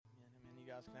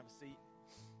can have a seat.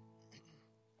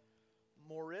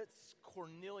 Moritz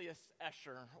Cornelius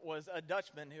Escher was a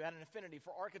Dutchman who had an affinity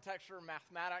for architecture,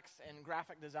 mathematics, and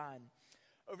graphic design.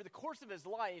 Over the course of his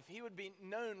life, he would be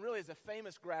known really as a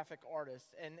famous graphic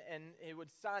artist, and he would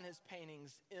sign his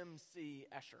paintings M.C.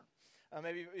 Escher.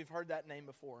 Maybe you've heard that name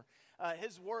before.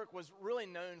 His work was really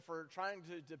known for trying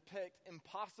to depict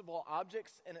impossible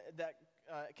objects that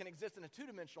can exist in a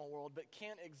two-dimensional world, but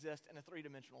can't exist in a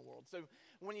three-dimensional world. So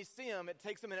when you see him, it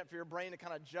takes a minute for your brain to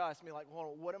kind of adjust and be like,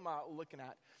 well, what am I looking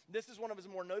at? This is one of his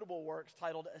more notable works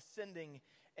titled Ascending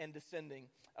and Descending.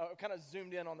 I kind of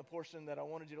zoomed in on the portion that I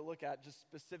wanted you to look at, just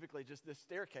specifically just this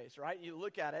staircase, right? You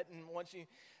look at it, and once you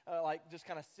just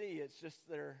kind of see, it's just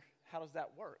there. How does that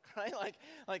work, right?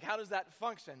 Like how does that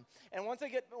function? And once I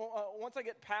get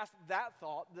past that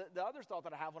thought, the other thought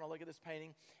that I have when I look at this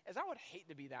painting is I would hate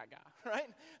to be that guy, right?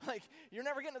 Like you're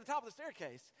never getting to the top of the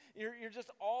staircase. You're just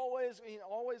always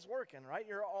working, right?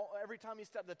 Every time you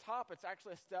step to the top, it's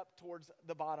actually a step towards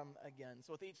the bottom again.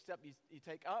 So with each step you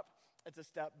take up, it's a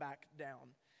step back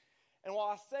down. And while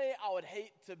I say I would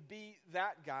hate to be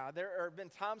that guy, there have been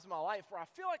times in my life where I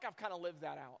feel like I've kind of lived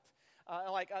that out.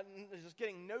 I'm just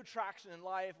getting no traction in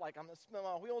life, like my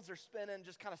wheels are spinning,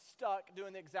 just kind of stuck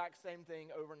doing the exact same thing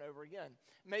over and over again.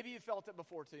 Maybe you felt it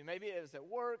before too. Maybe it was at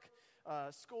work,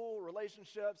 school,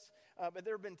 relationships, but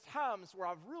there have been times where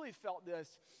I've really felt this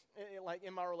like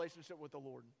in my relationship with the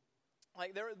Lord.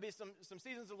 Like there would be some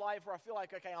seasons of life where I feel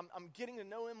like, okay, I'm getting to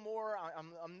know him more,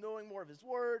 I'm knowing more of his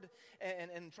word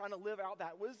and trying to live out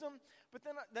that wisdom. But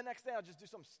then the next day I'll just do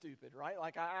something stupid, right?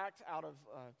 Like I act out of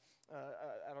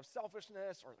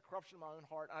selfishness or the corruption of my own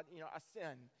heart. I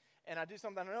sin and I do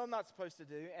something I know I'm not supposed to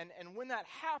do. And when that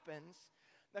happens,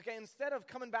 okay, instead of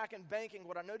coming back and banking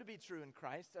what I know to be true in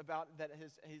Christ about that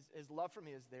his love for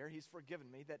me is there, he's forgiven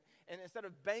me, and instead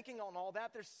of banking on all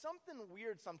that, there's something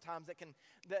weird sometimes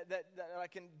that I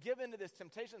can give into this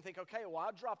temptation and think, okay, well,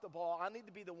 I dropped the ball. I need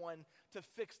to be the one to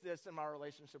fix this in my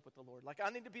relationship with the Lord. Like I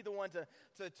need to be the one to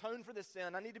atone for this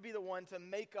sin. I need to be the one to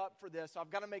make up for this. So I've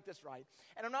got to make this right.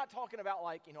 And I'm not talking about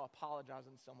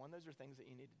apologizing to someone. Those are things that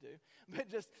you need to do. But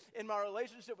just in my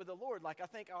relationship with the Lord, like I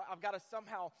think I've got to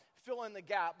somehow fill in the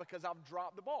gap because I've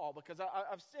dropped the ball, because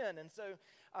I've sinned. And so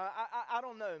I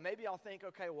don't know. Maybe I'll think,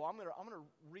 okay, well, I'm gonna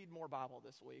read more Bible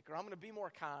this week, or I'm going to be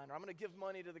more kind, or I'm going to give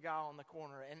money to the guy on the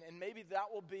corner. And maybe that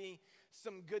will be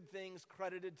some good things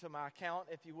credited to my account,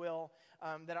 if you will,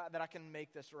 that I can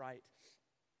make this right.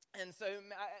 And so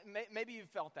maybe you've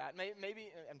felt that.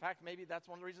 Maybe that's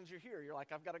one of the reasons you're here. You're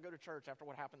like, I've got to go to church after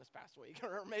what happened this past week.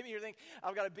 Or maybe you think,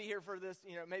 I've got to be here for this.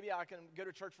 Maybe I can go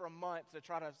to church for a month to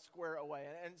try to square away.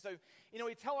 And so,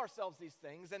 we tell ourselves these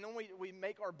things, and then we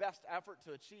make our best effort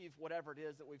to achieve whatever it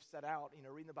is that we've set out,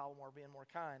 reading the Bible more, being more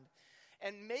kind.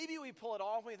 And maybe we pull it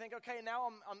off and we think, okay, now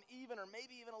I'm even or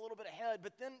maybe even a little bit ahead.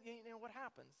 But then, what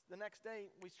happens? The next day,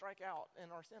 we strike out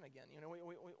in our sin again.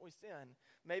 We sin.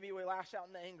 Maybe we lash out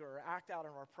in anger or act out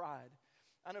in our pride.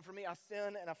 I know for me, I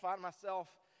sin and I find myself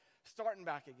starting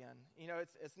back again.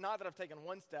 It's not that I've taken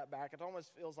one step back. It almost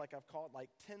feels like I've caught like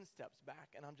 10 steps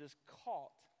back. And I'm just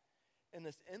caught in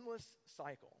this endless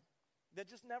cycle that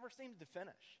just never seems to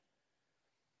finish.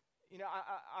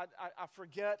 I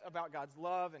forget about God's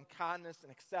love and kindness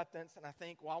and acceptance, and I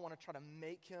think, well, I want to try to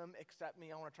make him accept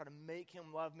me. I want to try to make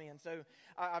him love me, and so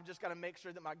I've just got to make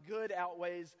sure that my good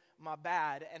outweighs my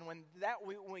bad. And when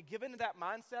we give into that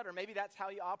mindset, or maybe that's how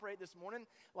you operate this morning,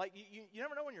 like you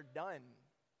never know when you're done.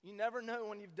 You never know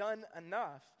when you've done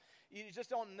enough. You just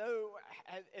don't know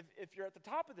if you're at the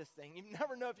top of this thing. You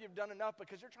never know if you've done enough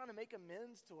because you're trying to make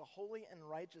amends to a holy and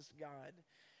righteous God.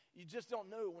 You just don't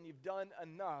know when you've done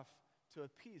enough to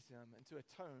appease him and to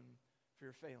atone for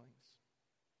your failings.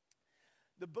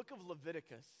 The book of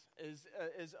Leviticus is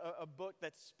a book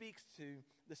that speaks to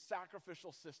the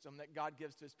sacrificial system that God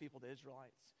gives to his people, the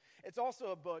Israelites. It's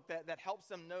also a book that helps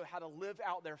them know how to live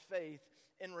out their faith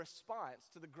in response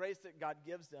to the grace that God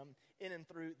gives them in and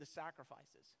through the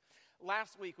sacrifices.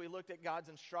 Last week, we looked at God's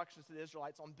instructions to the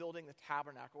Israelites on building the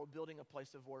tabernacle, or building a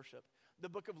place of worship. The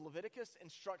book of Leviticus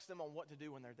instructs them on what to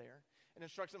do when they're there. It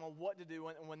instructs them on what to do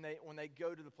when they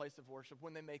go to the place of worship,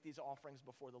 when they make these offerings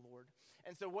before the Lord.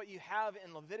 And so what you have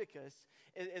in Leviticus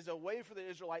is a way for the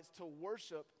Israelites to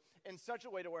worship in such a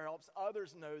way to where it helps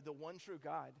others know the one true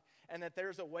God, and that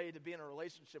there's a way to be in a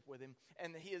relationship with him,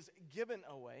 and that he has given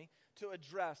a way to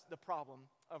address the problem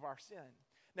of our sin.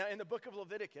 Now, in the book of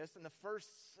Leviticus, in the first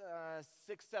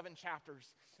 6-7 chapters,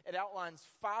 it outlines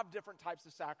 5 different types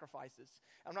of sacrifices.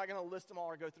 I'm not going to list them all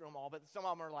or go through them all, but some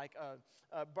of them are like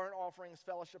burnt offerings,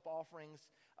 fellowship offerings,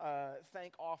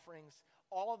 thank offerings,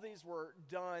 all of these were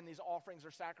done, these offerings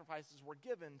or sacrifices were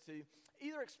given to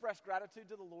either express gratitude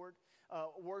to the Lord,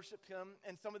 worship him,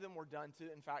 and some of them were done to,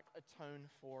 in fact, atone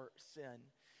for sin.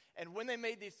 And when they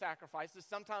made these sacrifices,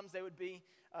 sometimes they would be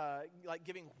like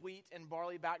giving wheat and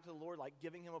barley back to the Lord, like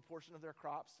giving him a portion of their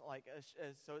crops,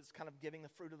 so it's kind of giving the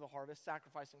fruit of the harvest,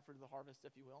 sacrificing fruit of the harvest,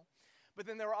 if you will. But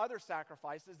then there were other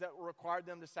sacrifices that required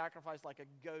them to sacrifice like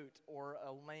a goat or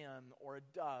a lamb or a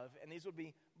dove, and these would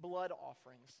be blood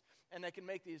offerings. And they can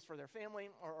make these for their family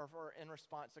or in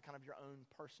response to kind of your own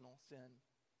personal sin.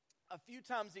 A few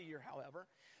times a year, however,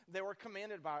 they were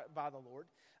commanded by the Lord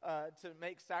to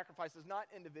make sacrifices, not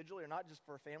individually or not just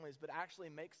for families, but actually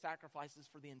make sacrifices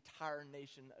for the entire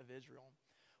nation of Israel.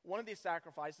 One of these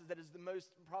sacrifices that is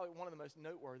probably one of the most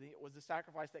noteworthy was the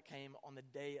sacrifice that came on the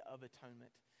Day of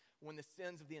Atonement, when the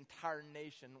sins of the entire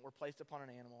nation were placed upon an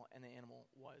animal and the animal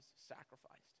was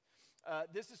sacrificed.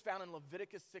 This is found in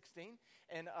Leviticus 16,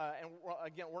 and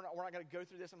again, we're not going to go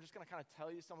through this. I'm just going to kind of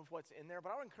tell you some of what's in there,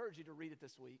 but I would encourage you to read it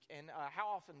this week. And how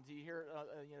often do you hear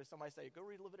somebody say, "Go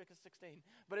read Leviticus 16"?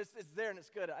 But it's there and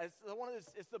it's good.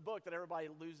 It's the book that everybody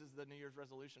loses the New Year's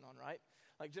resolution on, right?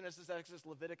 Like Genesis, Exodus,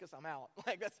 Leviticus, I'm out.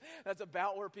 Like that's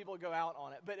about where people go out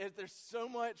on it. But there's so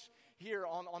much here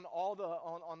on all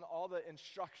the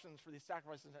instructions for these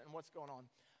sacrifices and what's going on.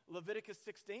 Leviticus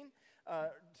 16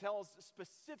 tells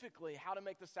specifically how to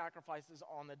make the sacrifices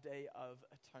on the Day of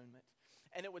Atonement.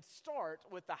 And it would start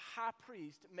with the high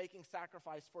priest making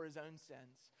sacrifice for his own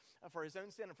sins, and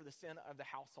for the sin of the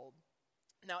household.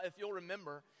 Now, if you'll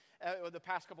remember, the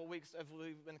past couple of weeks, as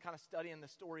we've been kind of studying the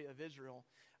story of Israel,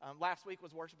 last week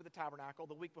was worship at the tabernacle.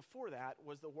 The week before that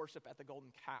was the worship at the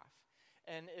golden calf.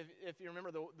 And if you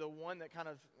remember, the one that kind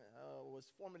of was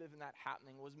formative in that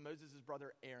happening was Moses'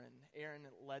 brother Aaron. Aaron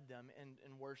led them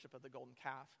in worship of the golden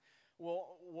calf.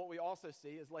 Well, what we also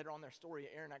see is later on in their story,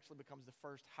 Aaron actually becomes the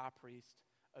first high priest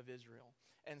of Israel.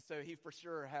 And so he for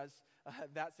sure has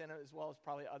that sin, as well as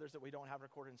probably others that we don't have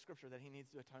recorded in Scripture, that he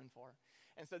needs to atone for.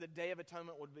 And so the Day of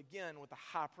Atonement would begin with the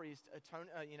high priest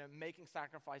making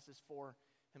sacrifices for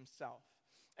himself.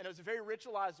 And it was a very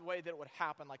ritualized way that it would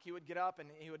happen. Like he would get up and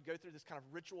he would go through this kind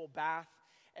of ritual bath,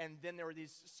 and then there were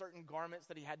these certain garments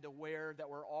that he had to wear that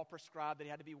were all prescribed that he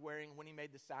had to be wearing when he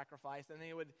made the sacrifice. And then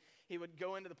he would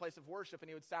go into the place of worship and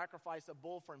he would sacrifice a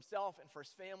bull for himself and for his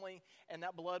family, and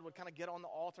that blood would kind of get on the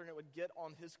altar and it would get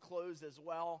on his clothes as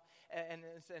well. And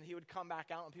he would come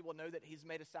back out and people would know that he's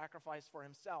made a sacrifice for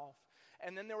himself.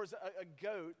 And then there was a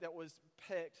goat that was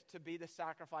picked to be the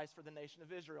sacrifice for the nation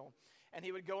of Israel. And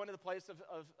he would go into the place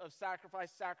of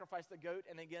sacrifice the goat,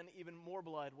 and again, even more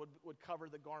blood would cover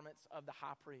the garments of the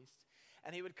high priest.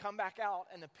 And he would come back out,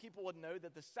 and the people would know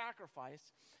that the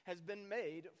sacrifice has been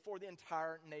made for the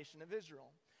entire nation of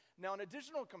Israel. Now, an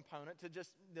additional component to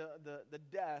just the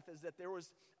death is that there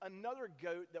was another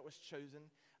goat that was chosen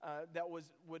that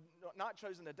would not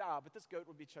chosen to die, but this goat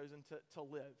would be chosen to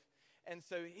live. And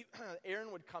so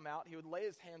Aaron would come out, he would lay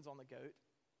his hands on the goat,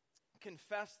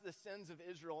 confess the sins of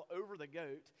Israel over the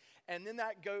goat, and then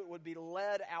that goat would be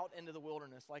led out into the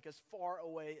wilderness, like as far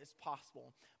away as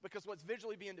possible. Because what's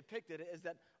visually being depicted is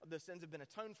that the sins have been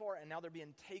atoned for, and now they're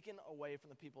being taken away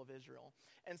from the people of Israel.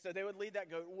 And so they would lead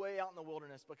that goat way out in the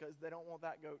wilderness because they don't want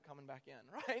that goat coming back in,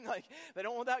 right? Like, they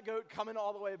don't want that goat coming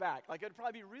all the way back. Like, it'd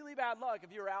probably be really bad luck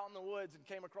if you were out in the woods and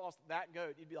came across that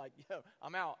goat. You'd be like, yo,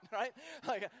 I'm out, right?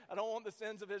 Like, I don't want the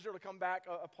sins of Israel to come back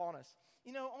upon us.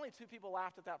 You know, only 2 people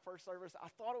laughed at that first service. I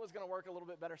thought it was going to work a little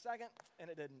bit better second, and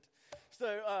it didn't.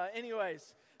 So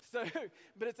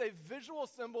but it's a visual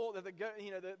symbol that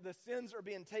the sins are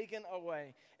being taken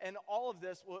away. And all of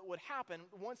this would happen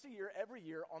once a year, every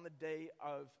year, on the Day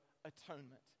of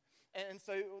Atonement. And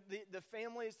so the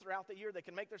families throughout the year, they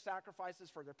can make their sacrifices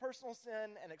for their personal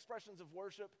sin and expressions of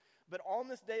worship. But on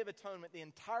this Day of Atonement, the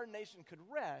entire nation could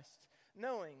rest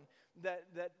knowing that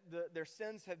their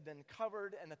sins have been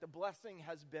covered and that the blessing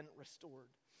has been restored.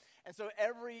 And so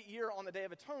every year on the Day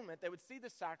of Atonement, they would see the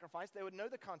sacrifice. They would know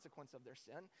the consequence of their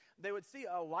sin. They would see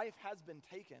a life has been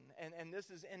taken, and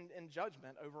this is in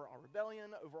judgment over our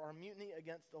rebellion, over our mutiny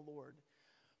against the Lord.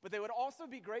 But they would also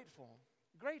be grateful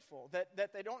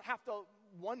that they don't have to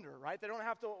wonder, right? They don't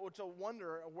have to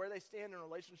wonder where they stand in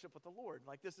relationship with the Lord.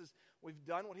 Like we've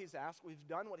done what he's asked, we've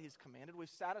done what he's commanded, we've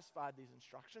satisfied these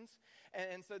instructions.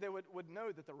 And so they would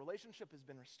know that the relationship has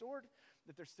been restored,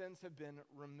 that their sins have been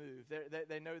removed.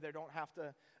 They know they don't have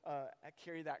to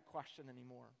carry that question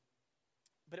anymore.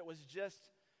 But it was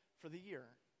just for the year.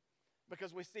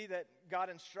 Because we see that God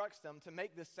instructs them to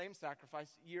make this same sacrifice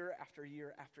year after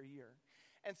year after year.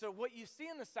 And so what you see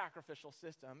in the sacrificial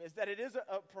system is that it is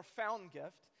a profound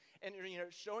gift. and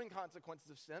showing consequences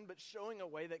of sin, but showing a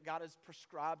way that God has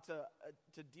prescribed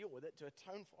to deal with it, to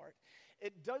atone for it.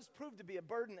 It does prove to be a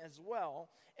burden as well,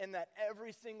 in that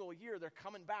every single year they're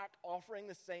coming back offering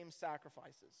the same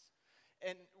sacrifices.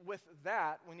 And with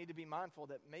that, we need to be mindful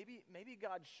that maybe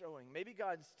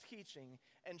God's teaching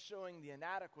and showing the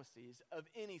inadequacies of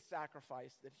any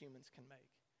sacrifice that humans can make.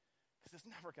 Because it's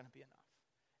never going to be enough.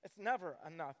 It's never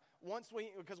enough. Once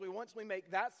we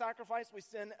make that sacrifice, we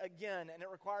sin again, and it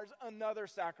requires another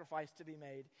sacrifice to be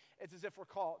made. It's as if we're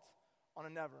caught on a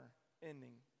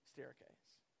never-ending staircase.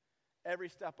 Every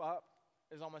step up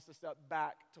is almost a step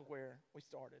back to where we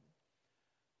started.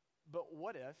 But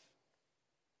what if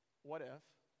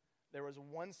there was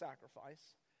one sacrifice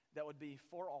that would be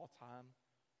for all time,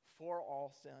 for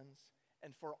all sins,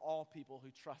 and for all people who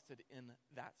trusted in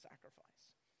that sacrifice?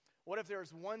 What if there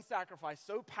was one sacrifice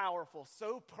so powerful,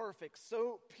 so perfect,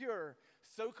 so pure,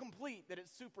 so complete that it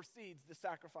supersedes the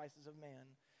sacrifices of man?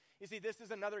 You see, this is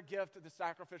another gift of the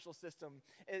sacrificial system,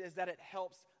 is that it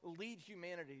helps lead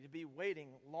humanity to be waiting,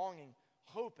 longing,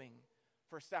 hoping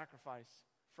for sacrifice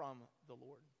from the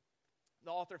Lord. The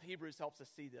author of Hebrews helps us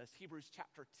see this. Hebrews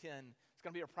chapter 10. It's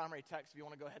going to be our primary text if you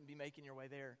want to go ahead and be making your way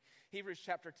there. Hebrews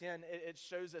chapter 10, it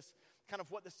shows us kind of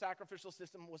what the sacrificial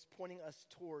system was pointing us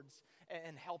towards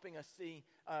and helping us see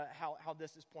how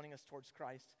this is pointing us towards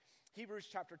Christ. Hebrews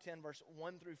chapter 10, verse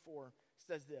 1 through 4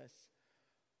 says this: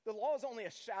 "The law is only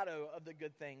a shadow of the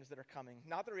good things that are coming,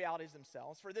 not the realities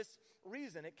themselves. For this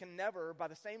reason, it can never, by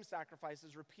the same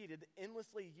sacrifices repeated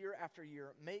endlessly year after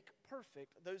year, make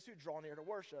perfect those who draw near to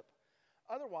worship.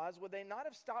 Otherwise, would they not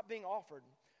have stopped being offered?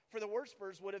 For the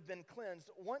worshipers would have been cleansed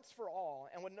once for all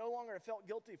and would no longer have felt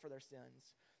guilty for their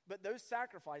sins. But those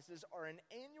sacrifices are an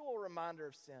annual reminder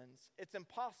of sins. It's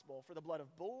impossible for the blood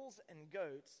of bulls and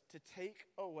goats to take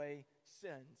away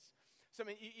sins." So, I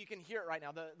mean, you can hear it right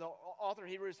now. The author of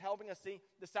Hebrews helping us see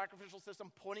the sacrificial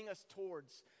system pointing us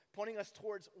towards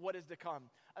what is to come.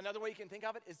 Another way you can think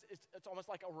of it is it's almost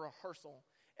like a rehearsal.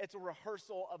 It's a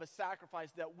rehearsal of a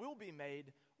sacrifice that will be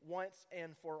made once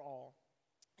and for all.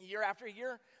 Year after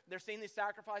year, they're seeing these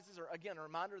sacrifices are, again, a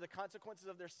reminder of the consequences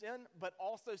of their sin, but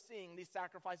also seeing these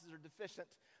sacrifices are deficient,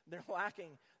 they're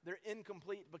lacking, they're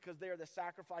incomplete because they are the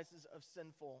sacrifices of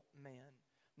sinful man.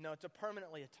 No, to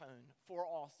permanently atone for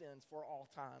all sins, for all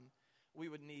time, we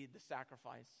would need the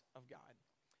sacrifice of God.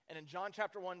 And in John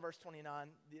chapter 1, verse 29,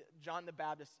 John the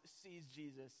Baptist sees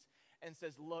Jesus and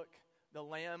says, "Look, the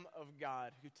Lamb of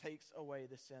God who takes away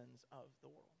the sins of the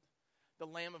world." The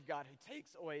Lamb of God who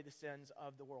takes away the sins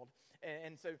of the world.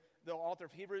 And so the author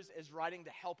of Hebrews is writing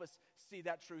to help us see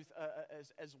that truth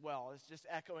as well. It's just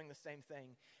echoing the same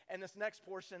thing. And this next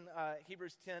portion,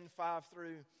 Hebrews 10, 5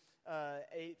 through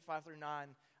 8, 5 through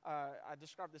 9, I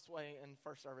described this way in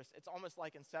first service. It's almost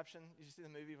like Inception. Did you see the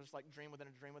movie? It was like dream within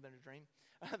a dream within a dream.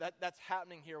 That's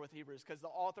happening here with Hebrews because the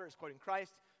author is quoting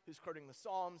Christ, who's quoting the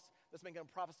Psalms, that's making a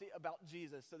prophecy about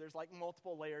Jesus. So there's like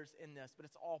multiple layers in this, but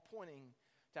it's all pointing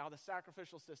to how the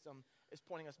sacrificial system is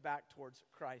pointing us back towards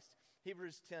Christ.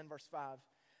 Hebrews 10, verse 5.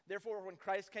 "Therefore, when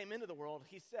Christ came into the world,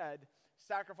 he said,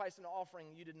 'Sacrifice and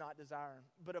offering you did not desire,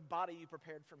 but a body you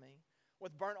prepared for me.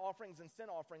 With burnt offerings and sin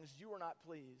offerings you were not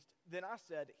pleased. Then I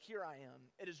said, Here I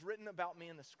am. It is written about me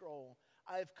in the scroll.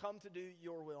 I have come to do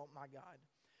your will, my God.'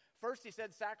 First he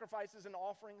said, 'Sacrifices and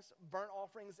offerings, burnt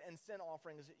offerings and sin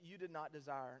offerings you did not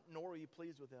desire, nor were you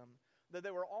pleased with them, though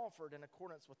they were offered in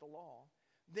accordance with the law.'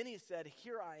 Then he said,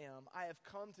 'Here I am. I have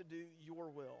come to do your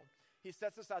will.' He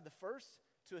sets aside the first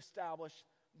to establish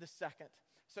the second."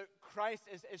 So Christ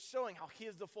is showing how he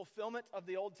is the fulfillment of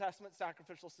the Old Testament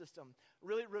sacrificial system,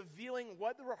 really revealing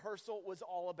what the rehearsal was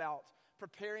all about,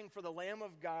 preparing for the Lamb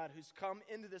of God who's come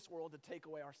into this world to take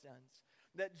away our sins.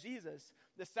 That Jesus,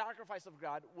 the sacrifice of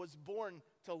God, was born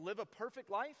to live a perfect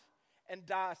life and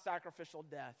die a sacrificial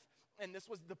death. And this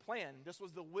was the plan. This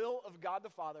was the will of God the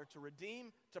Father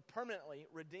to permanently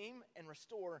redeem and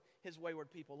restore his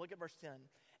wayward people. Look at verse 10.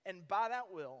 "And by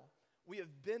that will, we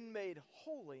have been made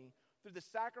holy through the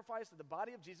sacrifice of the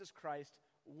body of Jesus Christ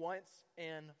once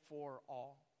and for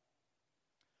all."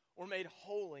 We're made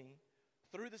holy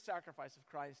through the sacrifice of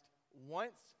Christ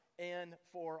once and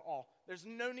for all. There's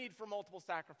no need for multiple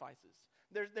sacrifices.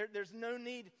 There's no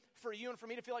need for you and for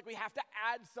me to feel like we have to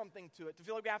add something to it, to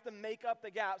feel like we have to make up the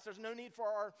gaps. There's no need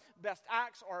for our best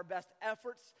acts or our best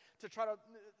efforts to try to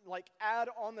add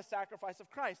on the sacrifice of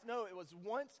Christ. No, it was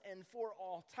once and for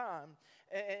all time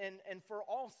and for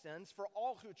all sins, for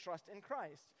all who trust in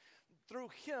Christ. Through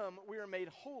him, we are made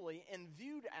holy and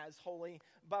viewed as holy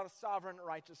by the sovereign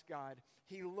righteous God.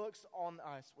 He looks on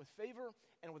us with favor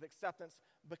and with acceptance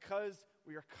because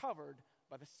we are covered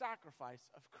by the sacrifice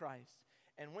of Christ.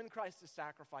 And when Christ is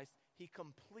sacrificed, he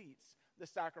completes the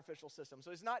sacrificial system.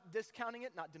 So he's not discounting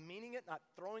it, not demeaning it, not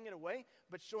throwing it away,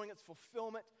 but showing its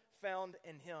fulfillment found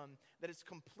in him, that it's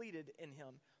completed in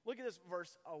him. Look at this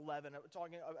verse 11,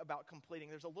 talking about completing.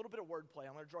 There's a little bit of wordplay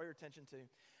I'm going to draw your attention to.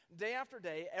 Day after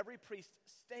day, every priest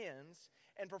stands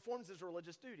and performs his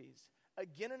religious duties.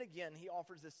 Again and again, he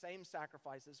offers the same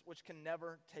sacrifices, which can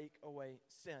never take away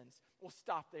sins. We'll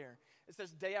stop there. It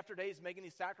says day after day, he's making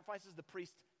these sacrifices. The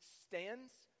priest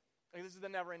stands. Like, this is the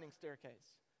never-ending staircase.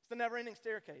 It's the never-ending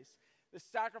staircase. The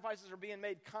sacrifices are being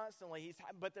made constantly,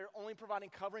 but they're only providing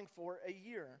covering for a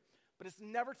year. But it's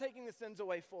never taking the sins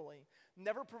away fully,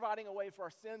 never providing a way for our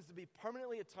sins to be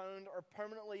permanently atoned or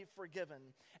permanently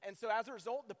forgiven. And so as a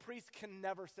result, the priest can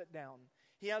never sit down.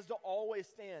 He has to always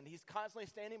stand. He's constantly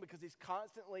standing because he's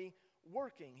constantly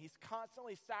working. He's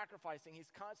constantly sacrificing.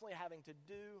 He's constantly having to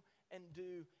do and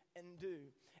do and do.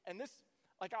 And this,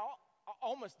 like, I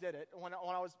almost did it. When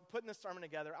I was putting this sermon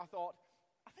together, I thought,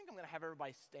 I think I'm going to have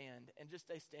everybody stand and just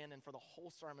stay standing for the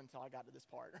whole sermon until I got to this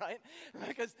part, right?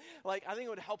 Because, like, I think it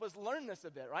would help us learn this a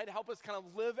bit, right? Help us kind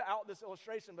of live out this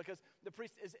illustration, because the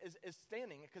priest is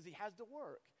standing because he has to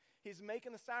work. He's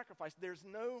making the sacrifice. There's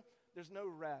no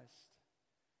rest.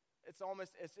 It's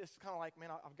kind of like, man,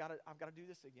 I've got to do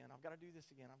this again. I've got to do this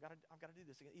again. I've got to do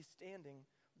this again. He's standing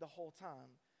the whole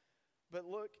time. But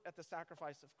look at the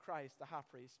sacrifice of Christ, the high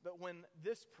priest. But when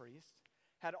this priest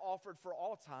had offered for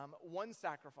all time one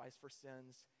sacrifice for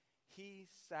sins, he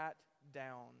sat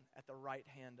down at the right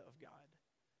hand of God.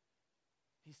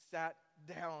 He sat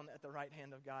down at the right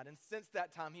hand of God. And since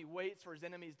that time, he waits for his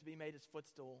enemies to be made his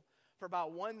footstool. For by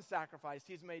one sacrifice,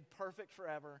 he's made perfect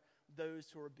forever those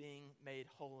who are being made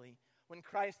holy. When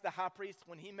Christ, the high priest,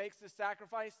 when he makes this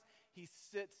sacrifice, he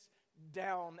sits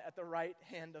down at the right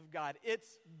hand of God.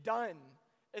 It's done.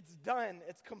 It's done.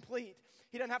 It's complete.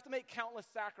 He doesn't have to make countless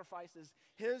sacrifices.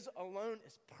 His alone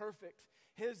is perfect.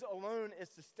 His alone is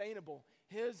sustainable.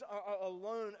 His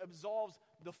alone absolves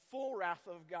the full wrath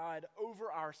of God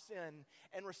over our sin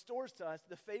and restores to us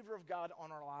the favor of God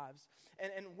on our lives.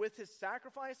 And with his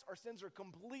sacrifice, our sins are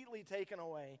completely taken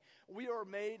away. We are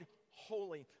made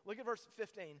holy. Look at verse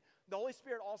 15. The Holy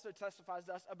Spirit also testifies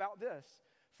to us about this.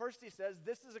 First, he says,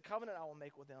 "This is a covenant I will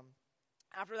make with them.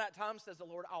 After that time, says the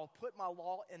Lord, I will put my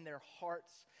law in their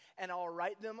hearts, and I will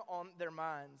write them on their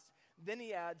minds." Then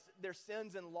he adds, "Their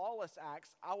sins and lawless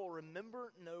acts I will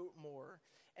remember no more.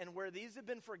 And where these have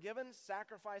been forgiven,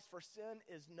 sacrifice for sin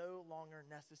is no longer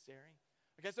necessary."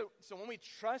 Okay, so when we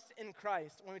trust in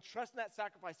Christ, when we trust in that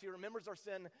sacrifice, he remembers our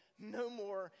sin no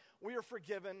more. We are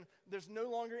forgiven. There's no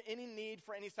longer any need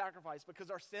for any sacrifice because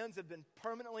our sins have been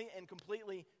permanently and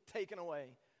completely taken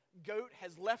away. Goat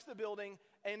has left the building,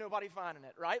 ain't nobody finding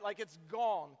it, right? Like, it's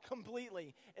gone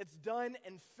completely. It's done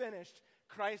and finished.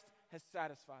 Christ has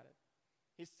satisfied it.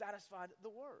 He's satisfied the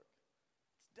work.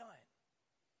 It's done.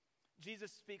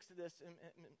 Jesus speaks to this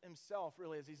himself,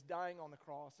 really, as he's dying on the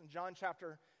cross. In John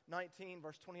chapter 19,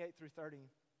 verse 28 through 30,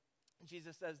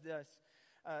 Jesus says this,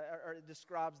 or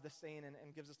describes the scene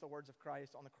and gives us the words of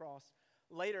Christ on the cross.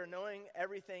 Later, knowing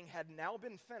everything had now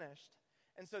been finished,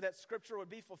 and so that scripture would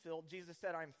be fulfilled, Jesus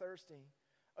said, "I'm thirsty."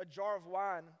 A jar of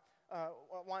wine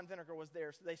vinegar was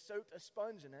there, so they soaked a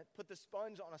sponge in it, put the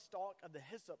sponge on a stalk of the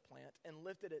hyssop plant, and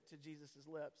lifted it to Jesus'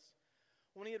 lips.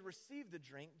 When he had received the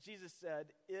drink, Jesus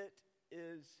said, "It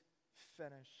is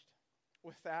finished."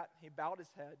 With that, he bowed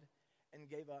his head and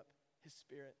gave up his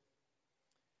spirit.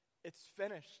 It's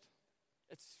finished.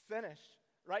 It's finished.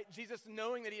 Right? Jesus,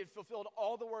 knowing that he had fulfilled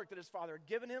all the work that his Father had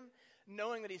given him,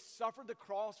 knowing that he suffered the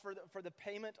cross for the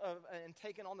payment of and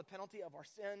taken on the penalty of our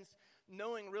sins,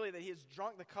 knowing really that he has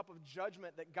drunk the cup of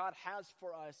judgment that God has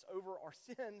for us over our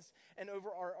sins and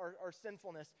over our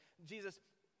sinfulness, Jesus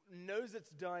knows it's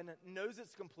done, knows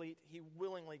it's complete. He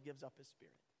willingly gives up his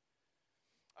spirit.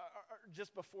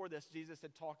 Just before this, Jesus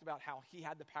had talked about how he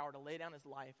had the power to lay down his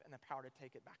life and the power to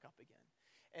take it back up again.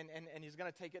 And he's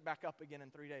going to take it back up again in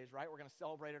 3 days, right? We're going to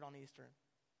celebrate it on Easter.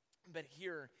 But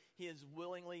here, he is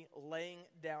willingly laying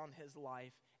down his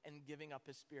life and giving up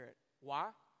his spirit.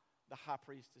 Why? The high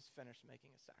priest is finished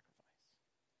making a sacrifice.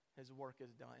 His work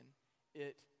is done.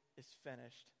 It is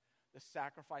finished. The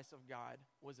sacrifice of God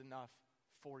was enough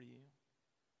for you.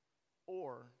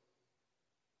 Or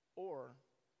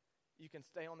you can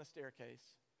stay on the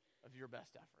staircase of your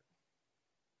best effort.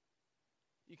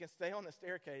 You can stay on the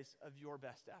staircase of your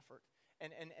best effort.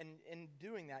 And in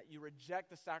doing that, you reject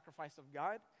the sacrifice of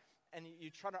God, and you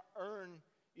try to earn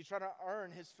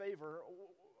his favor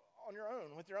on your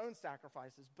own, with your own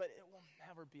sacrifices, but it will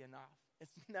never be enough.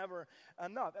 It's never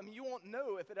enough. I mean, you won't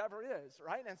know if it ever is,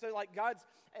 right? And so, like,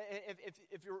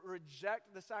 if you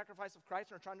reject the sacrifice of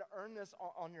Christ and are trying to earn this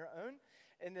on your own,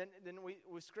 and then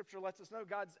Scripture lets us know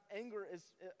God's anger is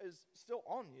still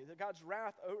on you, that God's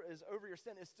wrath is over your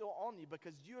sin is still on you,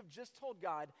 because you have just told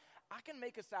God, I can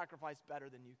make a sacrifice better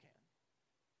than you can.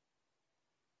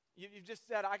 You've just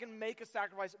said, I can make a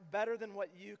sacrifice better than what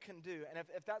you can do. And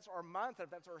if that's our mindset, if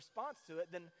that's our response to it,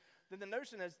 then the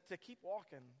notion is to keep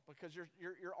walking, because you're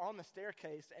on the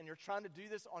staircase and you're trying to do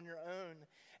this on your own,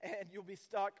 and you'll be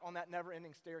stuck on that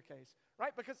never-ending staircase,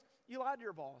 right? Because you lied to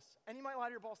your boss, and you might lie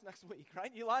to your boss next week,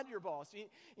 right? You lied to your boss.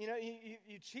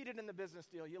 You cheated in the business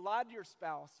deal. You lied to your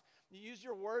spouse. You used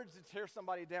your words to tear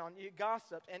somebody down. You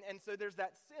gossiped. And so there's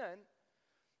that sin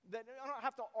that I don't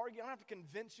have to argue. I don't have to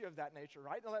convince you of that nature,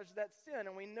 right? No, there's that sin,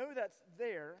 and we know that's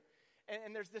there.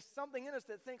 And there's this something in us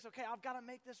that thinks, okay, I've got to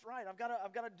make this right. I've got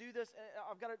to do this.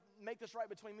 I've got to make this right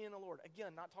between me and the Lord.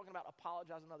 Again, not talking about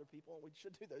apologizing to other people. We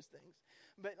should do those things.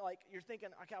 But like, you're thinking,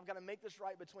 okay, I've got to make this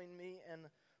right between me and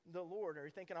the Lord. Or you're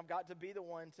thinking, I've got to be the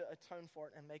one to atone for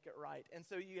it and make it right. And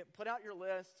so you put out your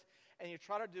list and you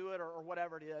try to do it, or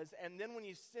whatever it is. And then when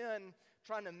you sin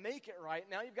trying to make it right,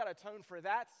 now you've got to atone for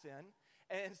that sin.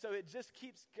 And so it just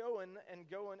keeps going and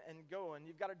going and going.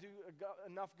 You've got to do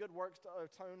enough good works to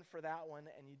atone for that one.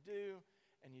 And you do,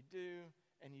 and you do,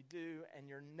 and you do, and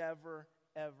you're never,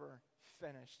 ever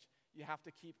finished. You have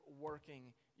to keep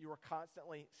working. You are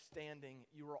constantly standing.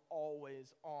 You are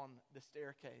always on the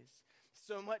staircase.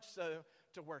 So much so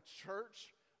to where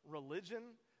church,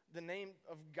 religion, the name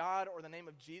of God or the name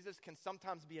of Jesus can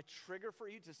sometimes be a trigger for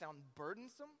you to sound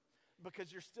burdensome,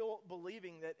 because you're still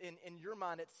believing that in your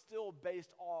mind it's still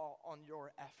based all on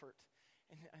your effort.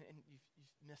 And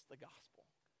you've missed the gospel.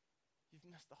 You've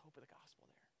missed the hope of the gospel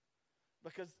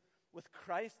there. Because with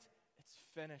Christ, it's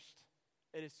finished.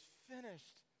 It is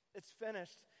finished. It's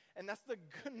finished. And that's the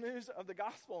good news of the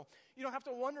gospel. You don't have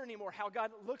to wonder anymore how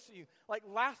God looks at you. Like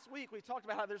last week, we talked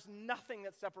about how there's nothing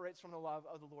that separates from the love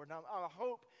of the Lord. Now, I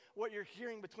hope what you're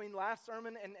hearing between last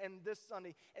sermon and this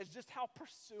Sunday is just how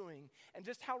pursuing and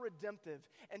just how redemptive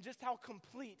and just how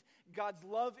complete God's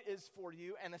love is for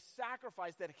you, and the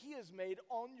sacrifice that He has made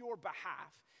on your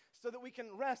behalf, so that we can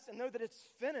rest and know that it's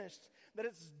finished, that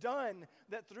it's done,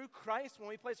 that through Christ, when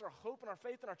we place our hope and our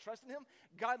faith and our trust in Him,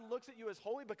 God looks at you as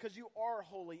holy because you are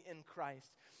holy in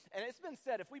Christ. And it's been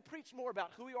said, if we preach more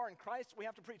about who we are in Christ, we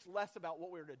have to preach less about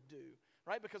what we're to do,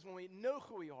 right? Because when we know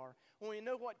who we are, when we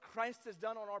know what Christ has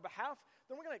done on our behalf,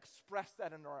 then we're going to express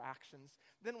that in our actions.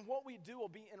 Then what we do will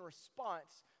be in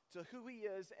response to who He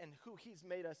is and who He's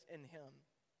made us in Him.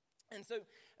 And so,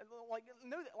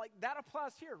 know that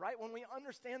applies here, right? When we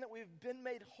understand that we've been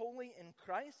made holy in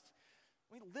Christ,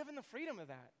 we live in the freedom of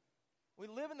that. We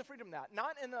live in the freedom of that.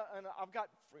 Not in I've got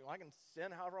free, I can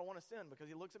sin however I want to sin because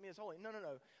He looks at me as holy. No.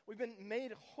 We've been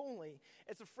made holy.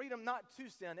 It's a freedom not to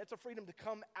sin. It's a freedom to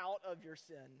come out of your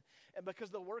sin. And because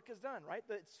the work is done, right?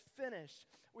 That it's finished.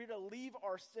 We're to leave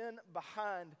our sin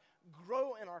behind,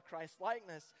 grow in our Christ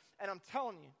likeness. And I'm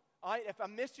telling you, all right, if I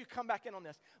missed you, come back in on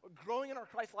this. Growing in our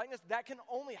Christ likeness, that can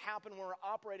only happen when we're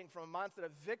operating from a mindset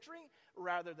of victory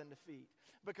rather than defeat.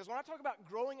 Because when I talk about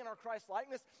growing in our Christ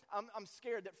likeness, I'm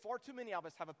scared that far too many of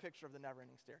us have a picture of the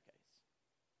never-ending staircase.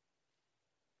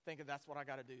 Thinking that's what I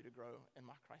got to do to grow in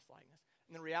my Christ likeness.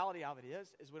 And the reality of it is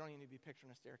we don't even need to be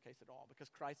picturing a staircase at all, because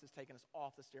Christ has taken us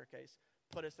off the staircase,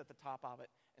 put us at the top of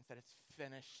it, and said, it's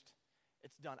finished.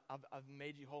 It's done. I've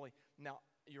made you holy. Now,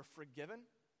 you're forgiven.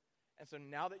 And so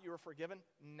now that you are forgiven,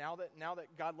 now that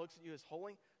God looks at you as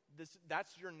holy,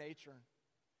 that's your nature.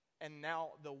 And now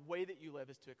the way that you live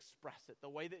is to express it. The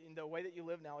way that you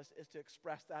live now is to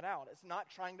express that out. It's not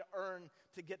trying to earn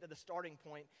to get to the starting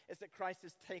point. It's that Christ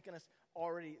has taken us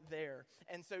already there.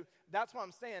 And so that's why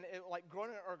I'm saying, like growing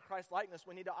in our Christ likeness,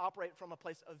 we need to operate from a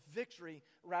place of victory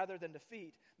rather than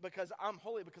defeat, because I'm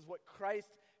holy because what Christ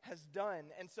has done.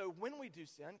 And so when we do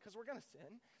sin, because we're going to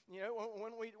sin,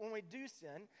 when we do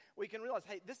sin, we can realize,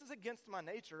 hey, this is against my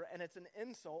nature, and it's an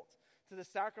insult to the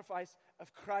sacrifice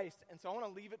of Christ. And so I want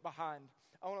to leave it behind.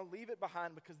 I want to leave it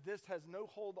behind because this has no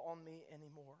hold on me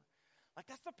anymore. Like,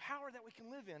 that's the power that we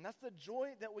can live in. That's the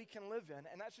joy that we can live in.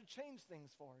 And that should change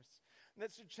things for us. And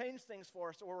that should change things for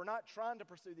us, where we're not trying to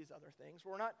pursue these other things.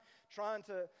 We're not trying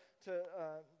to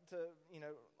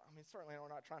certainly we're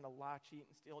not trying to lie, cheat,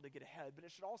 and steal to get ahead. But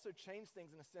it should also change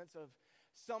things in a sense of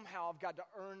somehow I've got to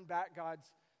earn back God's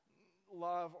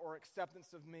love or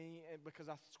acceptance of me because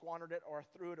I squandered it or I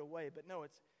threw it away. But no,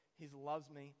 He loves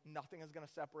me. Nothing is going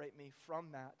to separate me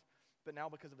from that. But now,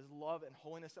 because of His love and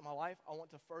holiness in my life, I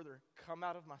want to further come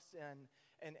out of my sin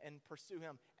and pursue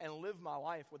Him and live my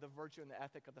life with the virtue and the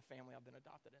ethic of the family I've been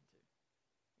adopted into.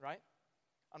 right?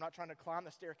 I'm not trying to climb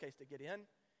the staircase to get in.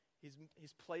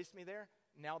 He's placed me there.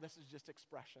 Now this is just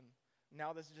expression.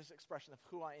 Now this is just expression of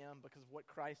who I am because of what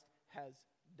Christ has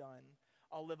done.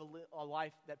 I'll live a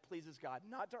life that pleases God,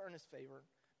 not to earn his favor,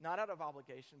 not out of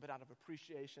obligation, but out of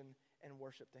appreciation and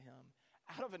worship to him.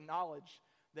 Out of a knowledge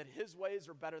that his ways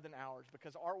are better than ours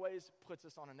because our ways puts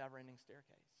us on a never-ending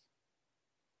staircase.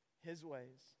 His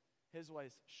ways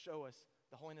show us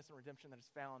the holiness and redemption that is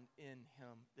found in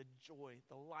him, the joy,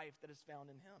 the life that is found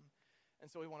in him. And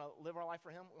so we want to live our life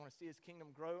for him. We want to see his kingdom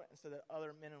grow, and so that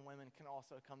other men and women can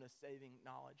also come to saving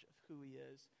knowledge of who he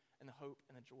is and the hope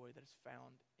and the joy that is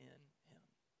found in him.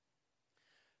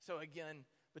 So again,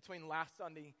 between last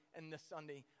Sunday and this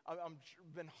Sunday, I've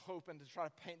been hoping to try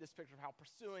to paint this picture of how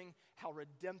pursuing, how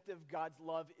redemptive God's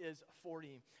love is for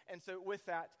you. And so with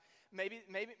that, maybe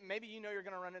you know you're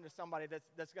going to run into somebody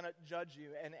that's going to judge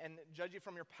you and judge you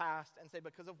from your past and say,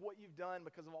 because of what you've done,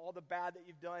 because of all the bad that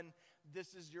you've done,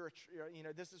 this is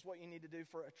this is what you need to do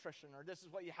for attrition, or this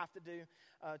is what you have to do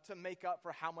to make up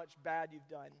for how much bad you've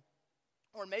done.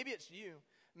 Or maybe it's you.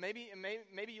 Maybe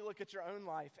you look at your own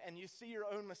life and you see your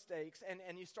own mistakes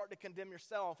and you start to condemn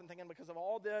yourself and thinking, because of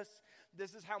all this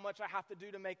is how much I have to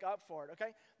do to make up for it,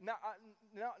 okay?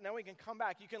 Now we can come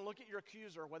back. You can look at your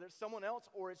accuser, whether it's someone else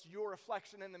or it's your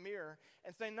reflection in the mirror,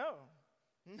 and say, no,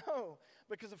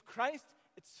 because of Christ,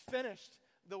 it's finished.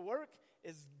 The work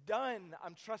is done.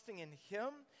 I'm trusting in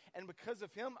him, and because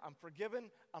of him, I'm forgiven,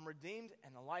 I'm redeemed,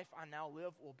 and the life I now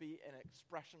live will be an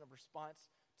expression of response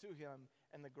to him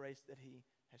and the grace that he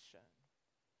has shown.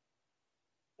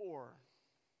 Or,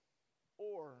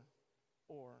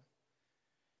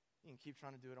 you can keep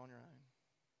trying to do it on your own.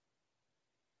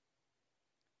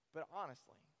 But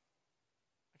honestly,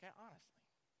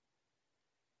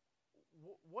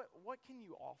 what can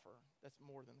you offer that's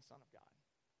more than the Son of God?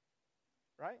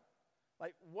 Right?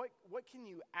 Like, what can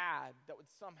you add that would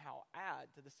somehow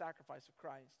add to the sacrifice of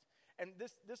Christ? And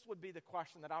this would be the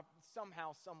question that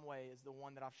somehow, some way, is the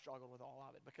one that I've struggled with all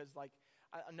of it. Because, like,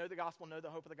 I know the gospel, know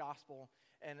the hope of the gospel,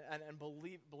 and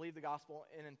believe the gospel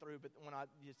in and through. But when I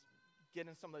just get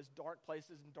in some of those dark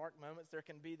places and dark moments, there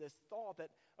can be this thought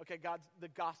that, okay, the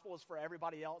gospel is for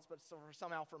everybody else, but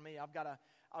somehow for me, I've got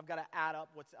to add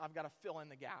up I've got to fill in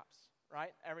the gaps.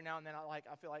 Right? Every now and then I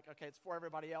feel like, okay, it's for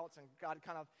everybody else, and God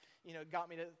kind of, got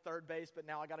me to third base, but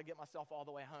now I got to get myself all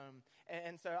the way home.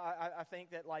 And so I think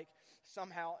that, like,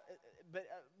 somehow, but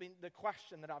I mean, the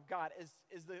question that I've got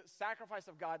is the sacrifice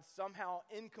of God somehow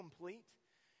incomplete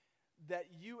that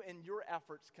you and your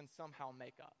efforts can somehow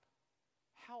make up?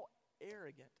 How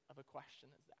arrogant of a question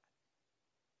is that?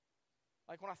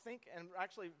 Like, when I think and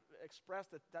actually express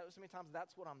that so many times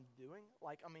that's what I'm doing,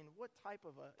 like, I mean,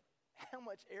 how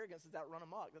much arrogance does that run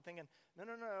amok? They're thinking,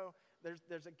 no,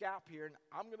 there's a gap here, and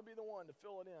I'm going to be the one to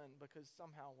fill it in because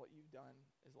somehow what you've done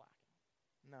is lacking.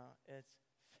 No, it's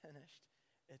finished.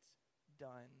 It's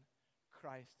done.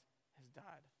 Christ has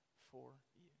died for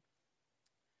you.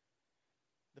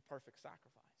 The perfect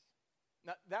sacrifice.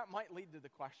 Now, that might lead to the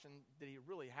question, did he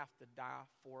really have to die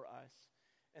for us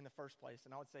in the first place?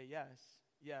 And I would say yes,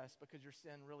 because your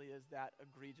sin really is that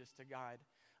egregious to God.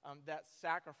 That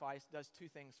sacrifice does two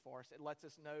things for us. It lets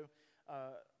us know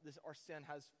our sin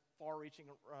has far-reaching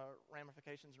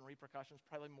ramifications and repercussions,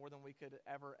 probably more than we could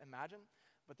ever imagine.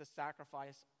 But the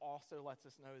sacrifice also lets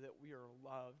us know that we are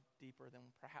loved deeper than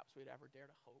perhaps we'd ever dare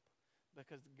to hope,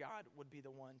 because God would be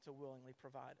the one to willingly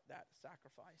provide that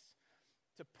sacrifice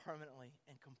to permanently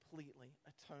and completely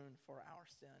atone for our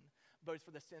sin, both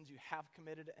for the sins you have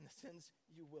committed and the sins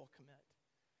you will commit.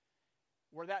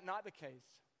 Were that not the case,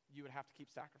 you would have to keep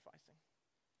sacrificing.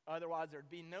 Otherwise, there'd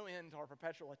be no end to our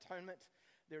perpetual atonement.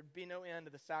 There'd be no end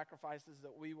to the sacrifices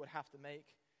that we would have to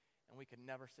make, and we could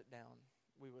never sit down.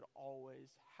 We would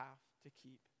always have to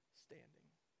keep standing.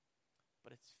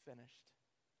 But it's finished.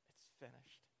 It's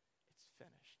finished. It's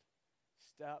finished.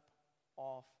 Step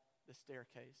off the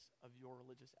staircase of your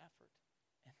religious effort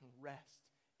and rest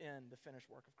in the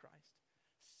finished work of Christ.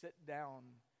 Sit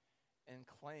down and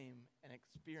claim and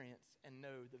experience and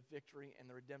know the victory and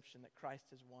the redemption that Christ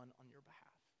has won on your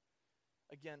behalf.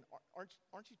 Again, aren't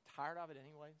you tired of it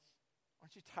anyways?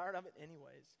 Aren't you tired of it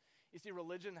anyways? You see,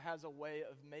 religion has a way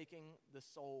of making the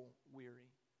soul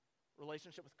weary.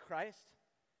 Relationship with Christ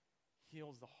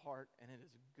heals the heart, and it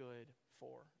is good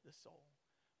for the soul.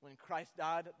 When Christ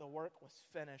died, the work was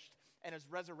finished, and his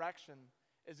resurrection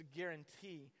is a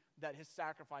guarantee that his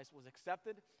sacrifice was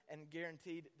accepted and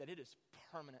guaranteed that it is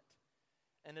permanent.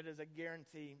 And it is a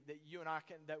guarantee that you and I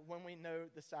that when we know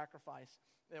the sacrifice,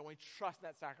 that when we trust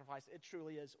that sacrifice, it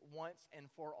truly is once and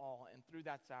for all. And through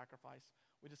that sacrifice,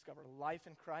 we discover life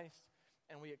in Christ,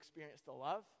 and we experience the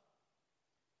love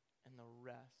and the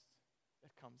rest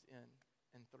that comes in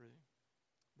and through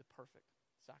the perfect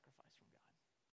sacrifice.